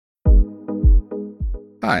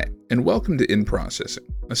Hi, and welcome to In Processing,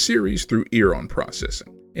 a series through Ear on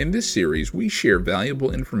Processing. In this series, we share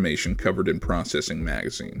valuable information covered in Processing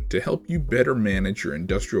Magazine to help you better manage your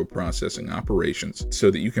industrial processing operations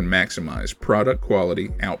so that you can maximize product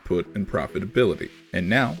quality, output, and profitability. And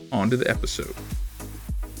now, on to the episode.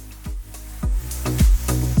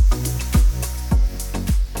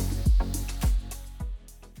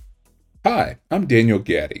 Hi, I'm Daniel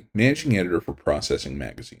Gaddy, Managing Editor for Processing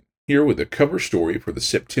Magazine, here with a cover story for the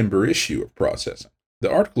September issue of Processing.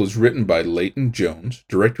 The article is written by Leighton Jones,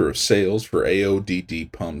 Director of Sales for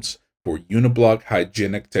AODD Pumps for Unibloc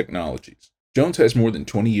Hygienic Technologies. Jones has more than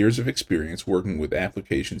 20 years of experience working with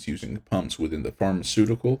applications using pumps within the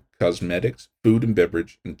pharmaceutical, cosmetics, food and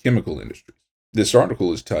beverage, and chemical industries. This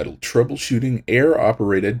article is titled Troubleshooting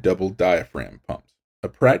Air-Operated Double-Diaphragm Pumps, a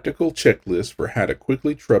practical checklist for how to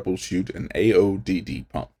quickly troubleshoot an AODD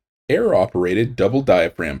pump. Air-operated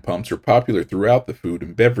double-diaphragm pumps are popular throughout the food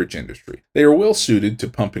and beverage industry. They are well suited to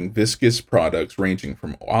pumping viscous products ranging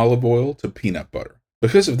from olive oil to peanut butter.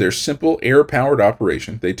 Because of their simple air-powered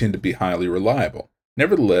operation, they tend to be highly reliable.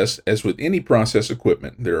 Nevertheless, as with any process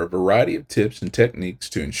equipment, there are a variety of tips and techniques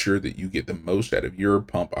to ensure that you get the most out of your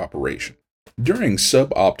pump operation. During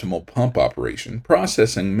suboptimal pump operation,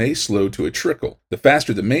 processing may slow to a trickle. The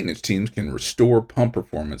faster the maintenance teams can restore pump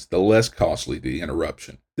performance, the less costly the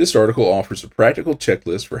interruption. This article offers a practical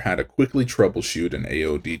checklist for how to quickly troubleshoot an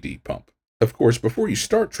AODD pump. Of course, before you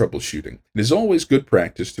start troubleshooting, it is always good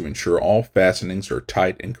practice to ensure all fastenings are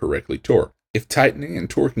tight and correctly torqued. If tightening and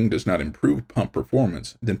torquing does not improve pump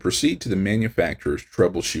performance, then proceed to the manufacturer's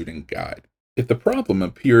troubleshooting guide. If the problem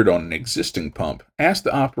appeared on an existing pump, ask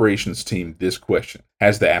the operations team this question: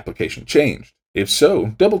 has the application changed? If so,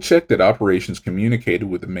 double-check that operations communicated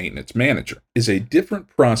with the maintenance manager. Is a different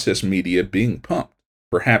process media being pumped,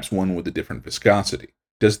 perhaps one with a different viscosity?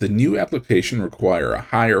 Does the new application require a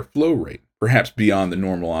higher flow rate, perhaps beyond the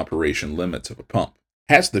normal operation limits of a pump?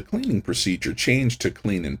 Has the cleaning procedure changed to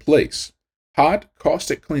clean in place? Hot,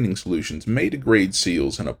 caustic cleaning solutions may degrade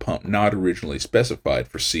seals in a pump not originally specified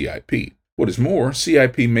for CIP. What is more,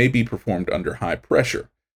 CIP may be performed under high pressure.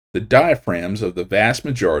 The diaphragms of the vast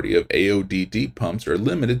majority of AODD pumps are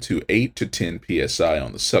limited to 8 to 10 psi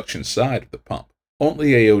on the suction side of the pump.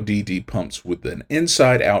 Only AODD pumps with an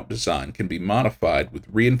inside-out design can be modified with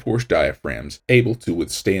reinforced diaphragms able to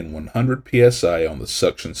withstand 100 psi on the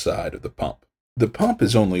suction side of the pump. The pump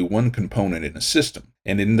is only one component in a system,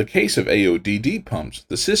 and in the case of AODD pumps,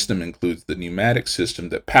 the system includes the pneumatic system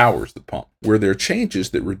that powers the pump. Were there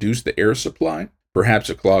changes that reduced the air supply? Perhaps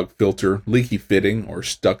a clogged filter, leaky fitting, or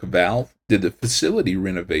stuck valve? Did the facility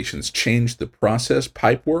renovations change the process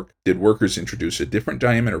pipework? Did workers introduce a different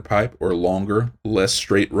diameter pipe or longer, less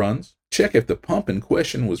straight runs? Check if the pump in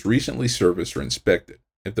question was recently serviced or inspected.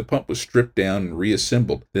 If the pump was stripped down and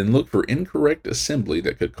reassembled, then look for incorrect assembly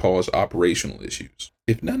that could cause operational issues.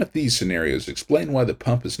 If none of these scenarios explain why the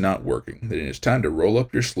pump is not working, then it is time to roll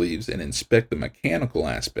up your sleeves and inspect the mechanical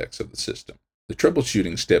aspects of the system. The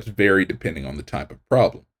troubleshooting steps vary depending on the type of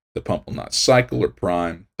problem. The pump will not cycle or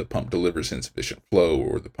prime, the pump delivers insufficient flow,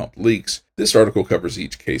 or the pump leaks. This article covers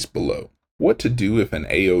each case below. What to do if an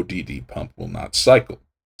AODD pump will not cycle?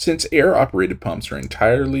 Since air-operated pumps are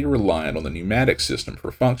entirely reliant on the pneumatic system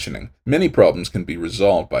for functioning, many problems can be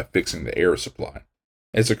resolved by fixing the air supply.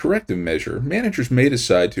 As a corrective measure, managers may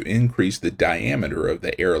decide to increase the diameter of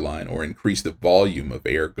the airline or increase the volume of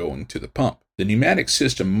air going to the pump. The pneumatic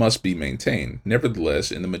system must be maintained,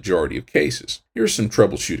 nevertheless, in the majority of cases. Here are some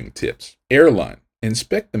troubleshooting tips. Airline.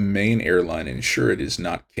 Inspect the main airline and ensure it is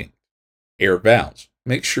not kinked. Air valves.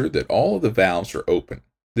 Make sure that all of the valves are open.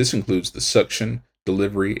 This includes the suction,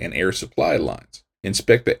 delivery, and air supply lines.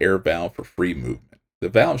 Inspect the air valve for free movement. The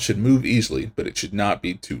valve should move easily, but it should not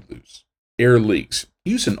be too loose. Air leaks.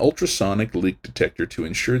 Use an ultrasonic leak detector to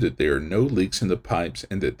ensure that there are no leaks in the pipes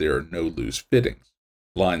and that there are no loose fittings.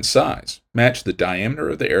 Line size. Match the diameter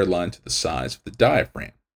of the airline to the size of the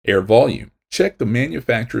diaphragm. Air volume. Check the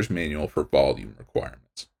manufacturer's manual for volume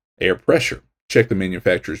requirements. Air pressure. Check the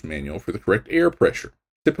manufacturer's manual for the correct air pressure.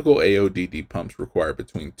 Typical AODD pumps require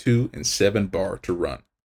between 2 and 7 bar to run.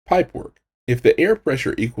 Pipework. If the air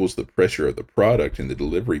pressure equals the pressure of the product in the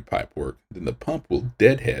delivery pipework, then the pump will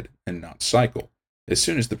deadhead and not cycle. As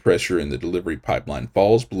soon as the pressure in the delivery pipeline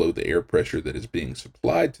falls below the air pressure that is being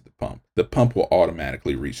supplied to the pump will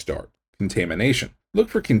automatically restart. Contamination. Look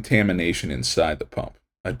for contamination inside the pump.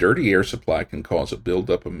 A dirty air supply can cause a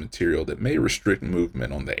buildup of material that may restrict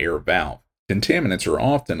movement on the air valve. Contaminants are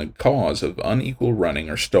often a cause of unequal running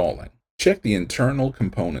or stalling. Check the internal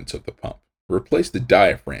components of the pump. Replace the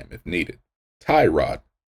diaphragm if needed. Tie rod.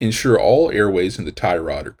 Ensure all airways in the tie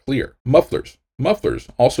rod are clear. Mufflers. Mufflers,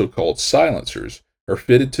 also called silencers, are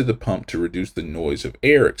fitted to the pump to reduce the noise of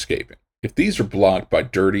air escaping. If these are blocked by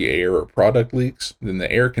dirty air or product leaks, then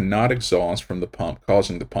the air cannot exhaust from the pump,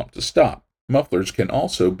 causing the pump to stop. Mufflers can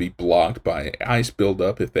also be blocked by ice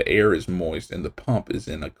buildup if the air is moist and the pump is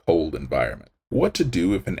in a cold environment. What to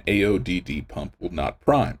do if an AODD pump will not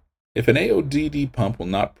prime? If an AODD pump will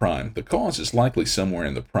not prime, the cause is likely somewhere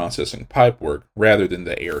in the processing pipework rather than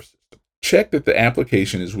the air system. Check that the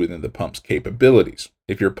application is within the pump's capabilities.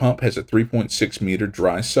 If your pump has a 3.6 meter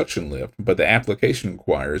dry suction lift, but the application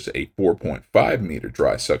requires a 4.5 meter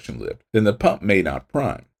dry suction lift, then the pump may not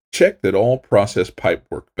prime. Check that all process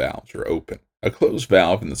pipework valves are open. A closed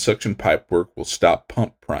valve in the suction pipework will stop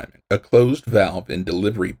pump priming. A closed valve in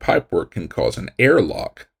delivery pipework can cause an air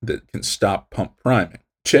lock that can stop pump priming.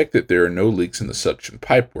 Check that there are no leaks in the suction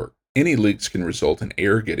pipework. Any leaks can result in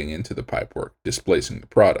air getting into the pipework, displacing the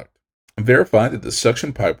product. Verify that the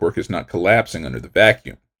suction pipework is not collapsing under the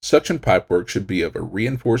vacuum. Suction pipework should be of a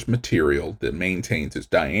reinforced material that maintains its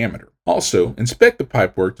diameter. Also, inspect the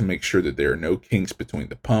pipework to make sure that there are no kinks between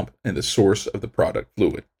the pump and the source of the product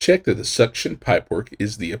fluid. Check that the suction pipework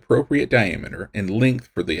is the appropriate diameter and length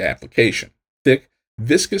for the application. Thick,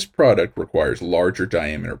 viscous product requires larger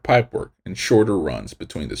diameter pipework and shorter runs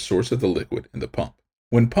between the source of the liquid and the pump.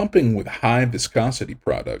 When pumping with high viscosity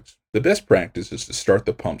products, the best practice is to start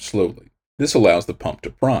the pump slowly. This allows the pump to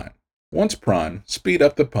prime. Once primed, speed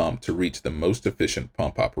up the pump to reach the most efficient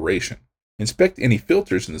pump operation. Inspect any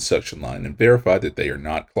filters in the suction line and verify that they are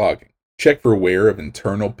not clogging. Check for wear of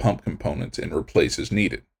internal pump components and replace as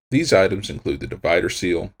needed. These items include the divider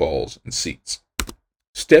seal, balls, and seats.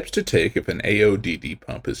 Steps to take if an AODD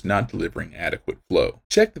pump is not delivering adequate flow.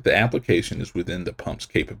 Check that the application is within the pump's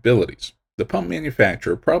capabilities. The pump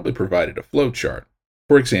manufacturer probably provided a flow chart.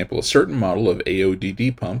 For example, a certain model of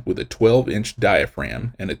AODD pump with a 12-inch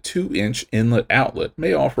diaphragm and a 2-inch inlet-outlet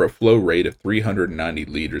may offer a flow rate of 390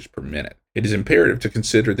 liters per minute. It is imperative to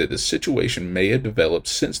consider that the situation may have developed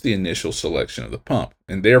since the initial selection of the pump,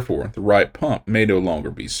 and therefore the right pump may no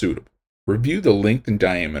longer be suitable. Review the length and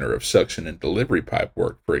diameter of suction and delivery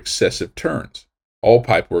pipework for excessive turns. All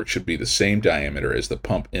pipework should be the same diameter as the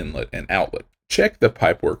pump inlet and outlet. Check the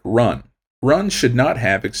pipework run. Runs should not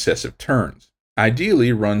have excessive turns.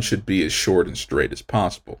 Ideally, runs should be as short and straight as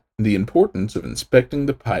possible. The importance of inspecting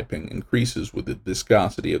the piping increases with the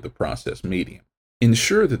viscosity of the process medium.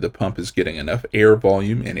 Ensure that the pump is getting enough air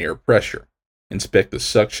volume and air pressure. Inspect the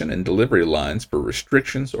suction and delivery lines for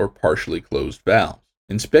restrictions or partially closed valves.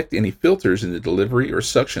 Inspect any filters in the delivery or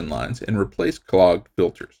suction lines and replace clogged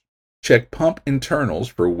filters. Check pump internals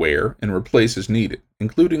for wear and replace as needed,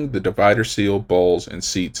 including the divider seal, balls, and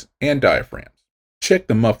seats, and diaphragms. Check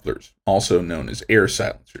the mufflers, also known as air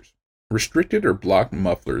silencers. Restricted or blocked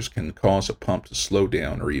mufflers can cause a pump to slow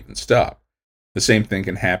down or even stop. The same thing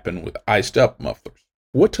can happen with iced-up mufflers.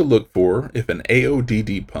 What to look for if an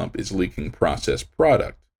AODD pump is leaking processed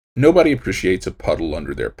product. Nobody appreciates a puddle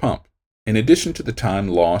under their pump. In addition to the time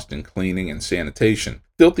lost in cleaning and sanitation,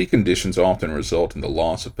 filthy conditions often result in the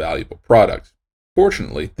loss of valuable products.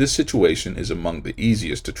 Fortunately, this situation is among the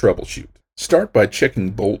easiest to troubleshoot. Start by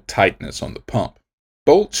checking bolt tightness on the pump.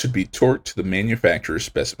 Bolts should be torqued to the manufacturer's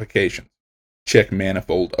specifications. Check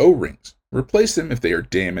manifold O-rings. Replace them if they are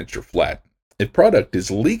damaged or flattened. If product is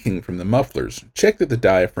leaking from the mufflers, check that the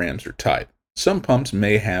diaphragms are tight. Some pumps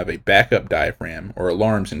may have a backup diaphragm or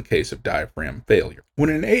alarms in case of diaphragm failure. When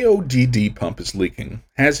an AODD pump is leaking,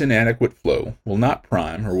 has inadequate flow, will not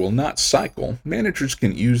prime, or will not cycle, managers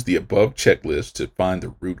can use the above checklist to find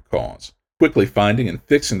the root cause. Quickly finding and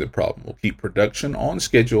fixing the problem will keep production on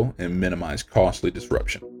schedule and minimize costly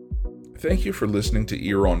disruption. Thank you for listening to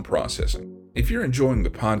Ear on Processing. If you're enjoying the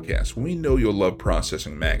podcast, we know you'll love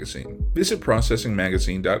Processing Magazine. Visit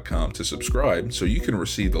processingmagazine.com to subscribe so you can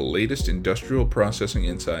receive the latest industrial processing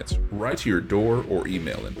insights right to your door or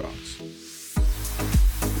email inbox.